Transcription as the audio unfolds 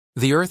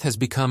The Earth has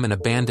become an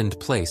abandoned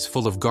place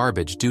full of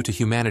garbage due to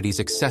humanity's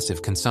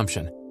excessive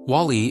consumption.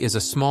 Wall-E is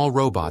a small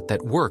robot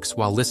that works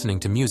while listening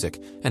to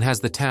music and has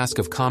the task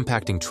of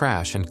compacting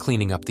trash and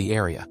cleaning up the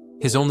area.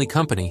 His only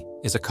company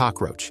is a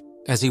cockroach.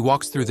 As he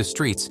walks through the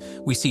streets,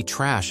 we see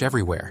trash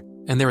everywhere,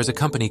 and there is a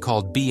company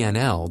called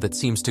BNL that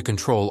seems to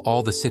control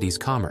all the city's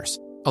commerce.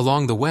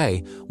 Along the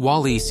way,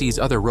 Wall-E sees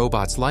other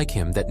robots like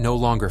him that no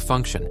longer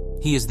function.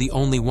 He is the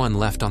only one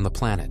left on the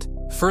planet.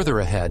 Further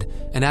ahead,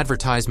 an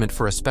advertisement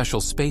for a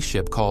special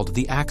spaceship called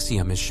the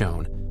Axiom is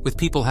shown, with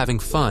people having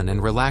fun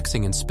and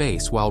relaxing in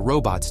space while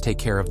robots take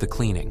care of the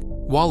cleaning.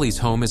 Wall-E's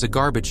home is a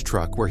garbage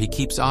truck where he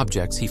keeps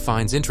objects he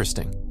finds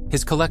interesting.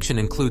 His collection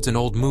includes an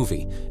old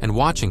movie, and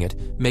watching it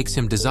makes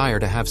him desire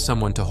to have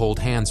someone to hold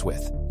hands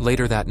with.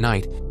 Later that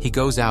night, he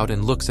goes out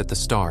and looks at the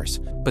stars,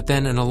 but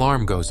then an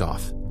alarm goes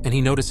off, and he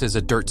notices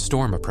a dirt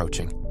storm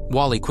approaching.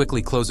 Wall-E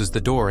quickly closes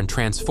the door and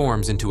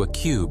transforms into a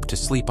cube to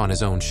sleep on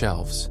his own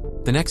shelves.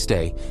 The next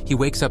day, he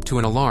wakes up to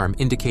an alarm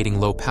indicating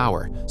low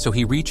power, so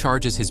he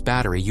recharges his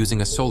battery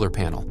using a solar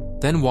panel.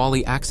 Then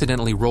Wall-E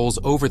accidentally rolls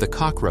over the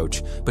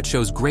cockroach but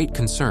shows great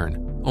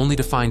concern, only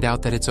to find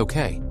out that it's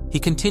okay. He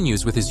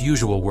continues with his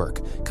usual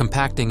work,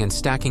 compacting and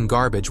stacking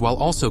garbage while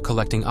also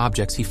collecting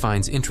objects he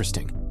finds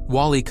interesting.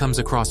 Wall-E comes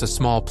across a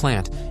small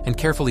plant and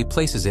carefully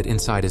places it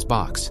inside his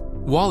box.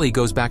 Wall-E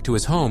goes back to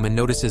his home and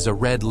notices a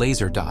red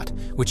laser dot,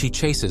 which he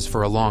chases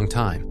for a long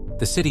time.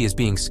 The city is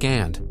being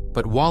scanned,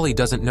 but Wall-E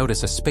doesn't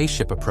notice a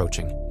spaceship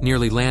approaching,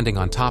 nearly landing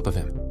on top of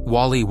him.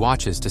 Wall-E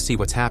watches to see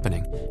what's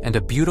happening, and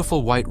a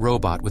beautiful white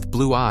robot with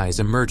blue eyes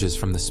emerges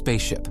from the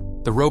spaceship.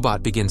 The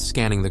robot begins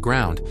scanning the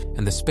ground,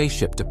 and the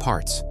spaceship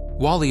departs.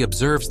 Wall-E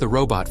observes the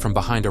robot from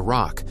behind a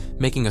rock,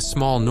 making a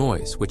small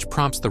noise which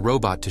prompts the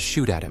robot to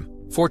shoot at him.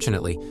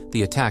 Fortunately,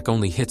 the attack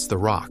only hits the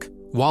rock.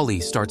 Wall-E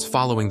starts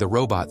following the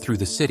robot through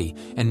the city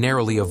and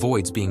narrowly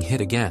avoids being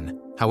hit again.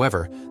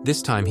 However,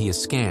 this time he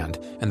is scanned,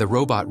 and the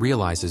robot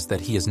realizes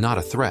that he is not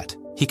a threat.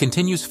 He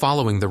continues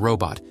following the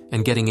robot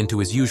and getting into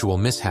his usual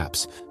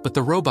mishaps, but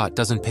the robot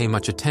doesn't pay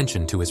much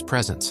attention to his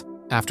presence.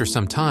 After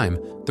some time,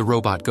 the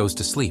robot goes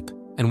to sleep,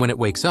 and when it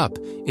wakes up,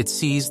 it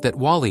sees that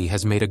Wall-E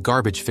has made a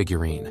garbage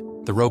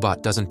figurine. The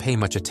robot doesn't pay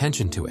much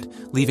attention to it,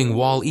 leaving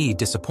Wall-E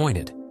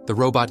disappointed. The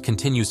robot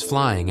continues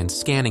flying and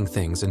scanning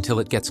things until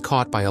it gets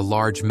caught by a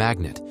large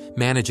magnet,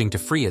 managing to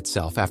free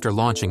itself after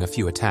launching a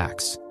few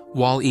attacks.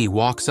 Wall-E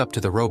walks up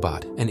to the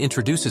robot and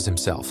introduces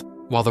himself,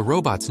 while the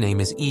robot's name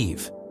is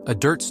Eve. A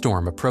dirt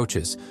storm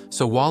approaches,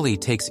 so Wall-E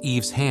takes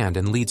Eve's hand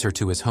and leads her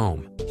to his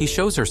home. He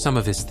shows her some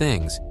of his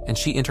things, and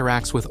she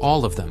interacts with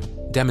all of them,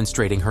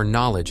 demonstrating her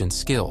knowledge and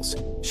skills.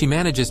 She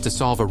manages to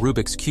solve a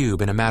Rubik's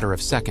Cube in a matter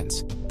of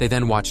seconds. They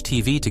then watch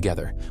TV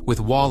together, with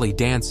Wall-E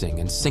dancing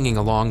and singing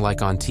along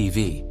like on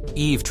TV.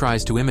 Eve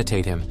tries to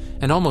imitate him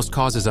and almost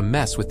causes a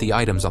mess with the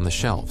items on the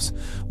shelves.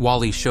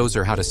 Wall-E shows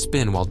her how to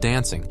spin while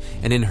dancing,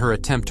 and in her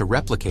attempt to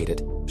replicate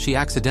it, she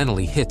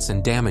accidentally hits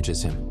and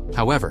damages him.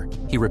 However,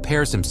 he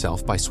repairs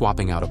himself by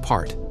swapping out a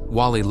part.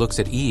 Wall-E looks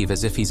at Eve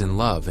as if he's in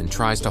love and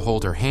tries to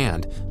hold her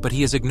hand, but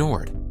he is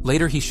ignored.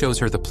 Later he shows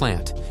her the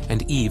plant,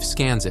 and Eve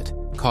scans it,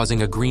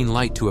 causing a green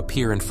light to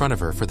appear in front of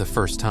her for the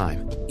first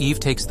time. Eve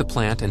takes the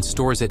plant and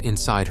stores it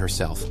inside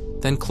herself,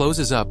 then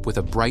closes up with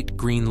a bright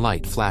green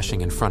light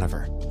flashing in front of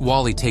her.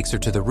 Wall-E takes her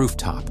to the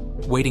rooftop,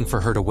 waiting for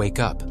her to wake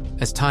up.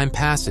 As time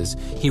passes,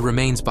 he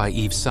remains by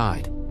Eve's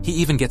side. He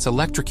even gets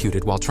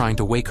electrocuted while trying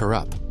to wake her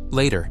up.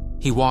 Later,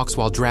 he walks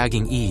while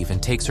dragging Eve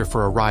and takes her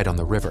for a ride on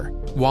the river.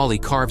 Wall-E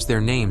carves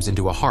their names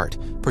into a heart,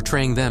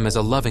 portraying them as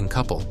a loving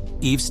couple.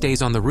 Eve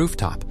stays on the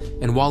rooftop,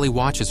 and Wall-E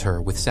watches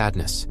her with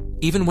sadness.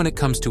 Even when it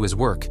comes to his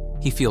work,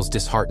 he feels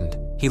disheartened.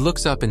 He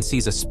looks up and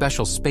sees a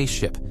special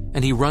spaceship,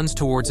 and he runs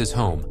towards his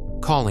home,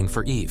 calling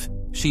for Eve.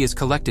 She is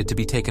collected to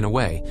be taken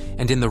away,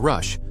 and in the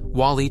rush,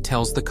 Wall-E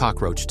tells the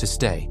cockroach to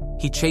stay.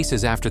 He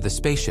chases after the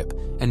spaceship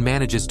and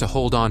manages to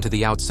hold on to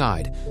the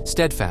outside,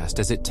 steadfast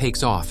as it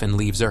takes off and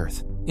leaves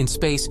Earth. In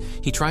space,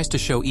 he tries to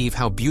show Eve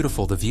how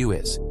beautiful the view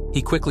is.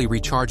 He quickly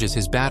recharges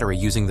his battery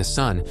using the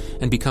sun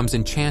and becomes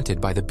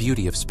enchanted by the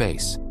beauty of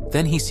space.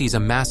 Then he sees a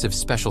massive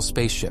special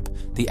spaceship,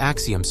 the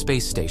Axiom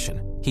space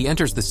station. He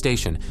enters the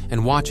station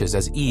and watches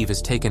as Eve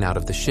is taken out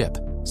of the ship.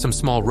 Some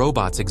small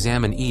robots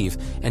examine Eve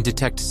and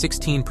detect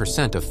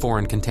 16% of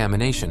foreign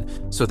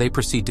contamination, so they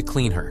proceed to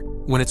clean her.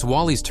 When it's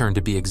Wall-E's turn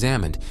to be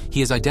examined,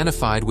 he is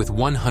identified with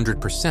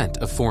 100%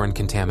 of foreign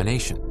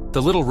contamination.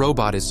 The little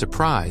robot is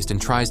surprised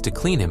and tries to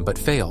clean him but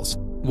fails.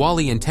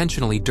 Wall-E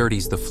intentionally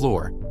dirties the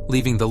floor,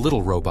 leaving the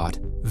little robot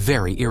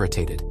very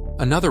irritated.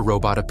 Another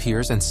robot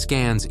appears and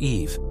scans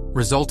Eve,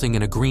 resulting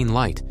in a green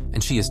light,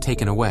 and she is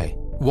taken away.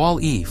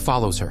 Wall-E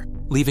follows her,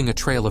 leaving a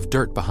trail of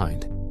dirt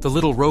behind. The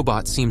little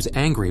robot seems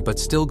angry but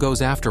still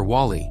goes after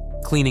Wall-E,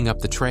 cleaning up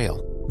the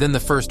trail. Then the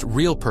first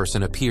real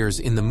person appears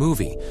in the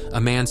movie,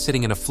 a man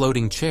sitting in a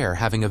floating chair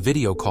having a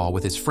video call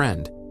with his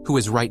friend, who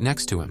is right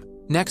next to him.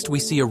 Next, we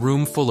see a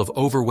room full of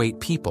overweight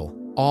people,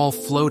 all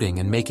floating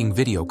and making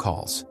video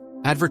calls.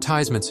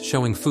 Advertisements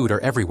showing food are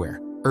everywhere,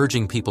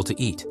 urging people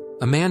to eat.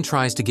 A man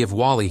tries to give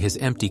Wall-E his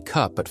empty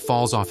cup but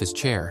falls off his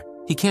chair.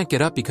 He can't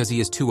get up because he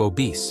is too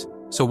obese.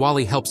 so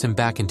Wally helps him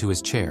back into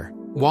his chair.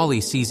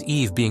 Wally sees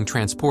Eve being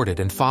transported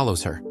and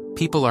follows her.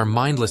 People are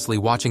mindlessly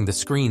watching the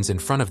screens in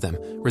front of them,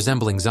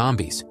 resembling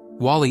zombies.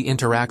 Wally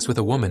interacts with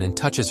a woman and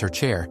touches her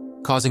chair,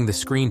 causing the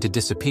screen to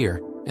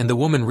disappear, and the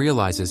woman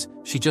realizes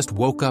she just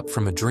woke up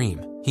from a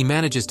dream. He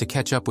manages to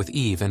catch up with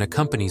Eve and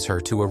accompanies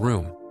her to a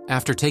room.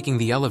 After taking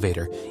the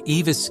elevator,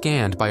 Eve is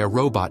scanned by a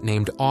robot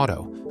named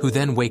Otto, who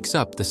then wakes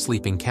up the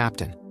sleeping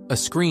captain. A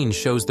screen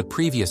shows the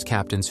previous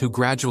captains who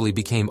gradually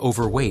became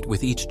overweight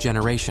with each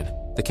generation.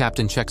 The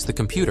captain checks the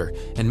computer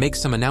and makes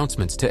some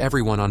announcements to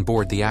everyone on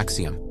board the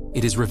Axiom.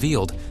 It is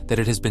revealed that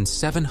it has been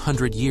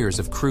 700 years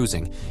of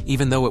cruising,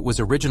 even though it was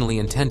originally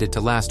intended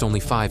to last only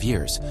 5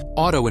 years.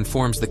 Otto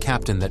informs the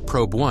captain that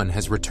Probe 1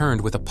 has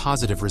returned with a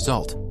positive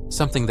result,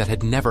 something that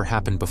had never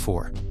happened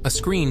before. A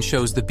screen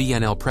shows the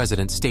BNL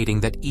president stating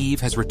that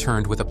Eve has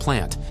returned with a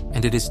plant,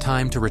 and it is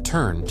time to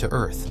return to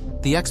Earth.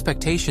 The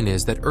expectation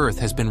is that Earth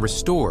has been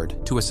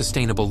restored to a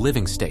sustainable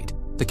living state.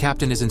 The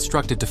captain is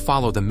instructed to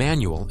follow the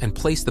manual and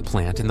place the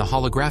plant in the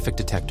holographic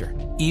detector.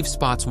 Eve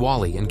spots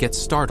Wally and gets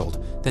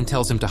startled, then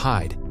tells him to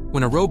hide.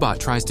 When a robot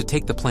tries to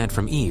take the plant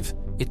from Eve,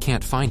 it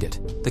can't find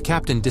it. The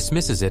captain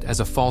dismisses it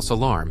as a false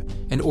alarm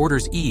and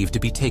orders Eve to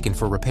be taken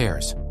for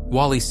repairs.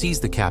 Wally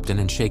sees the captain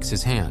and shakes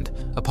his hand.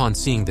 Upon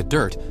seeing the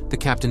dirt, the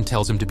captain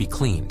tells him to be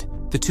cleaned.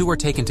 The two are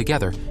taken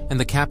together, and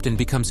the captain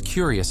becomes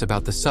curious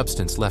about the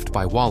substance left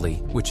by Wally,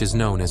 which is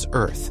known as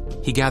Earth.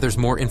 He gathers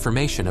more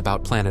information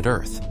about planet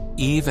Earth.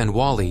 Eve and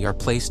Wally are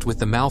placed with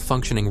the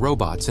malfunctioning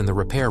robots in the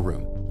repair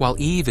room. While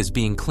Eve is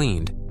being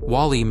cleaned,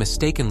 Wally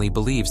mistakenly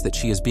believes that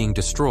she is being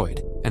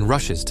destroyed and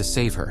rushes to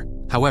save her.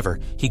 However,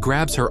 he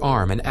grabs her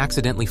arm and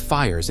accidentally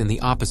fires in the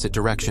opposite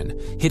direction,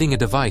 hitting a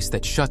device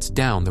that shuts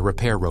down the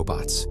repair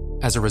robots.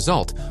 As a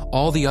result,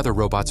 all the other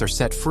robots are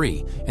set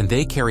free, and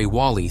they carry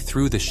Wally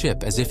through the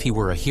ship as if he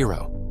were a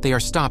hero. They are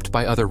stopped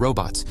by other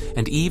robots,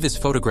 and Eve is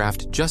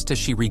photographed just as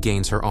she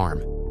regains her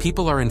arm.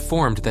 People are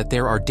informed that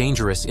there are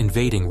dangerous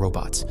invading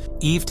robots.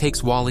 Eve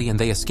takes Wally and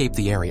they escape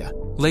the area.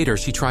 Later,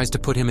 she tries to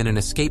put him in an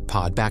escape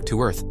pod back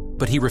to Earth,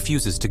 but he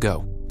refuses to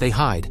go. They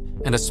hide,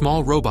 and a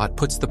small robot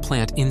puts the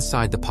plant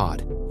inside the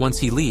pod. Once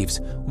he leaves,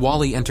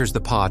 Wally enters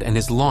the pod and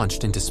is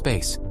launched into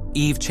space.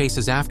 Eve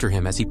chases after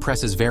him as he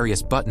presses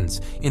various buttons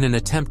in an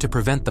attempt to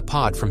prevent the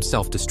pod from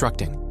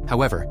self-destructing.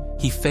 However,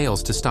 he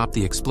fails to stop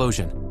the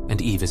explosion,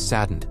 and Eve is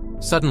saddened.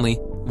 Suddenly,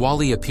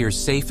 Wally appears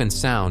safe and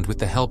sound with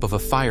the help of a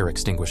fire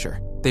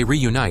extinguisher. They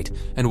reunite,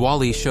 and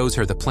Wally shows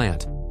her the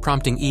plant,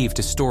 prompting Eve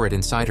to store it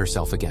inside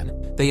herself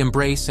again. They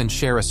embrace and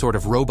share a sort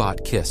of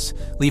robot kiss,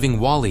 leaving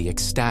Wally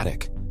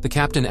ecstatic. The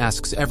captain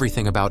asks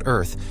everything about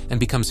Earth and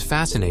becomes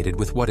fascinated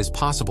with what is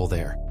possible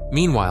there.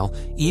 Meanwhile,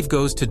 Eve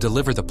goes to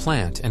deliver the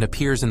plant and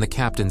appears in the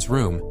captain's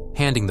room,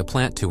 handing the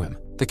plant to him.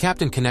 The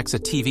captain connects a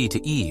TV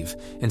to Eve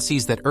and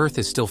sees that Earth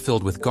is still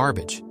filled with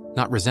garbage,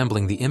 not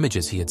resembling the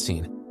images he had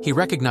seen. He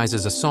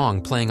recognizes a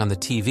song playing on the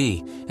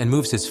TV and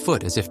moves his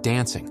foot as if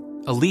dancing.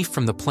 A leaf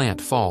from the plant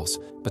falls,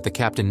 but the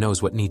captain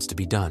knows what needs to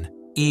be done.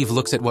 Eve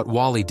looks at what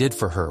Wally did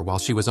for her while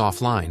she was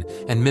offline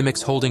and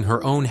mimics holding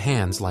her own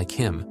hands like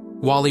him.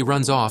 Wally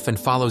runs off and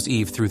follows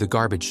Eve through the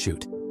garbage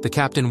chute. The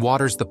captain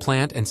waters the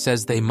plant and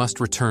says they must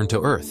return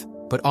to Earth,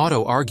 but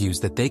Otto argues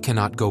that they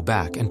cannot go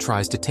back and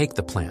tries to take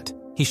the plant.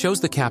 He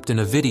shows the captain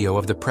a video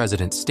of the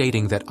president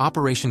stating that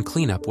Operation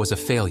Cleanup was a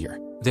failure.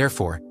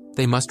 Therefore,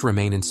 they must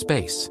remain in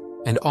space,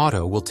 and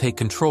Otto will take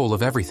control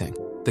of everything.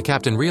 The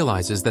captain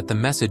realizes that the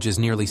message is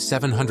nearly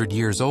 700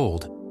 years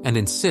old and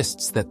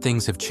insists that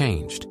things have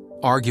changed,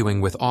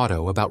 arguing with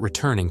Otto about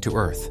returning to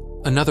Earth.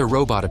 Another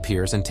robot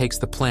appears and takes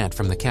the plant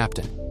from the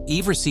captain.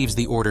 Eve receives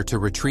the order to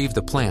retrieve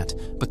the plant,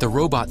 but the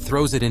robot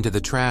throws it into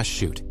the trash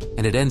chute,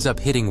 and it ends up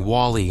hitting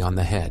Wally on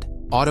the head.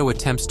 Otto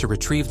attempts to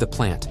retrieve the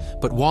plant,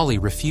 but Wally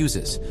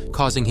refuses,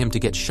 causing him to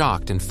get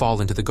shocked and fall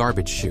into the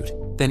garbage chute.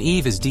 Then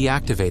Eve is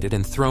deactivated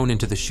and thrown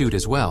into the chute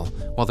as well,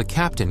 while the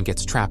captain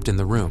gets trapped in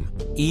the room.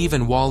 Eve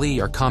and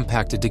Wally are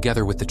compacted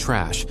together with the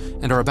trash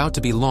and are about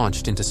to be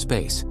launched into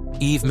space.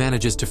 Eve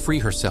manages to free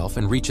herself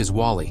and reaches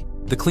Wally.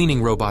 The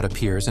cleaning robot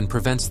appears and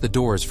prevents the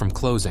doors from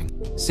closing,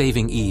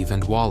 saving Eve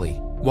and Wally.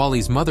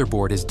 Wally's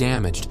motherboard is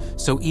damaged,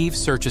 so Eve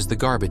searches the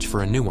garbage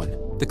for a new one.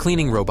 The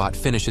cleaning robot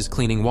finishes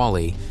cleaning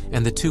Wally,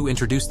 and the two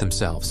introduce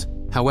themselves.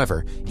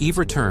 However, Eve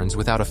returns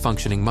without a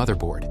functioning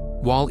motherboard.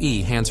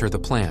 Wall-E hands her the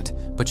plant,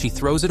 but she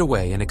throws it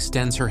away and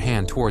extends her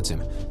hand towards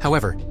him.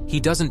 However, he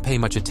doesn't pay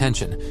much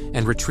attention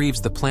and retrieves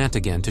the plant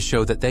again to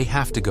show that they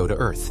have to go to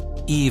Earth.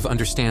 Eve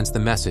understands the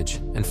message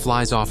and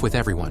flies off with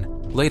everyone.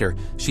 Later,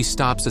 she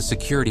stops a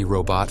security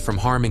robot from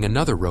harming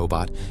another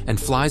robot and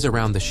flies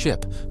around the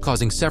ship,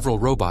 causing several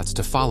robots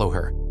to follow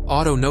her.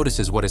 Otto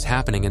notices what is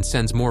happening and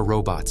sends more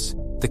robots.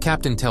 The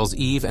captain tells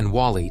Eve and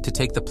Wally to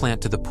take the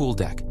plant to the pool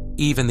deck.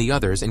 Eve and the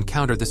others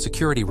encounter the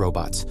security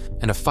robots,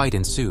 and a fight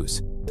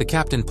ensues. The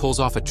captain pulls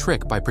off a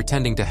trick by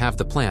pretending to have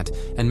the plant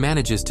and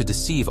manages to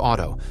deceive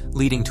Otto,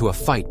 leading to a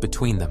fight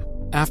between them.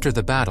 After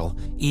the battle,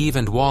 Eve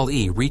and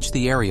Wall-E reach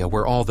the area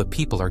where all the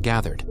people are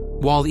gathered.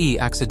 Wall-E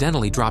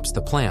accidentally drops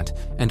the plant,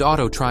 and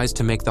Otto tries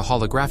to make the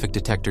holographic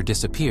detector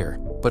disappear,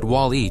 but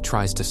Wall-E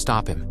tries to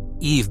stop him.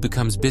 Eve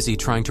becomes busy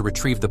trying to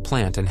retrieve the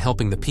plant and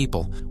helping the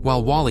people,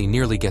 while Wally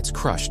nearly gets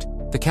crushed.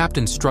 The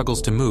captain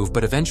struggles to move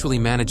but eventually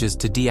manages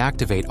to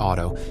deactivate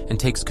Otto and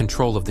takes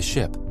control of the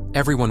ship.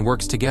 Everyone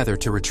works together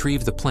to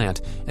retrieve the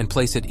plant and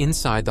place it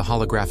inside the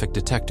holographic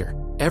detector.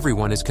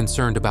 Everyone is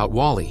concerned about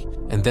Wally,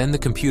 and then the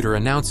computer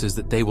announces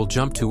that they will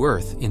jump to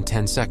Earth in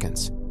 10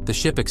 seconds. The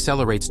ship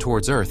accelerates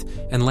towards Earth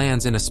and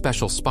lands in a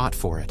special spot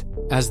for it.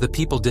 As the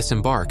people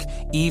disembark,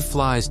 Eve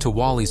flies to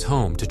Wally's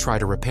home to try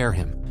to repair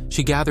him.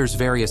 She gathers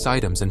various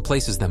items and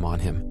places them on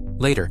him.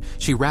 Later,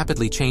 she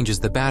rapidly changes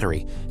the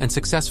battery and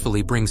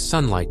successfully brings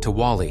sunlight to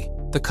Wally.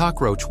 The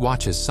cockroach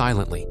watches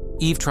silently.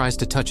 Eve tries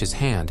to touch his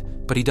hand,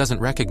 but he doesn't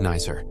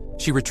recognize her.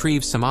 She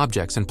retrieves some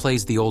objects and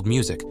plays the old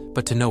music,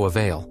 but to no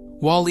avail.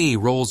 Wall-E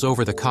rolls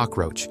over the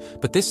cockroach,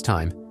 but this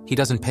time, he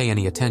doesn't pay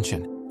any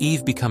attention.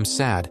 Eve becomes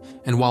sad,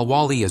 and while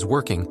Wall-E is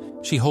working,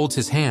 she holds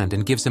his hand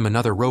and gives him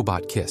another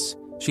robot kiss.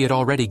 She had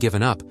already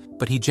given up,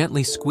 but he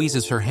gently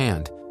squeezes her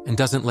hand and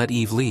doesn't let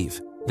Eve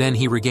leave. Then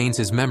he regains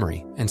his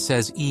memory and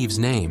says Eve's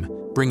name,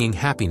 bringing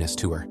happiness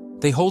to her.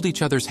 They hold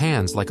each other's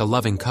hands like a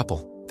loving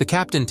couple. The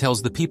captain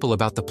tells the people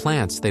about the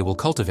plants they will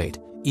cultivate,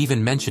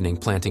 even mentioning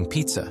planting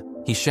pizza.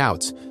 He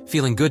shouts,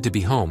 feeling good to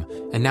be home,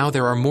 and now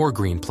there are more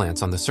green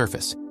plants on the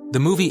surface. The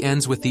movie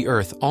ends with the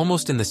Earth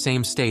almost in the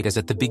same state as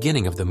at the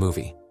beginning of the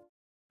movie.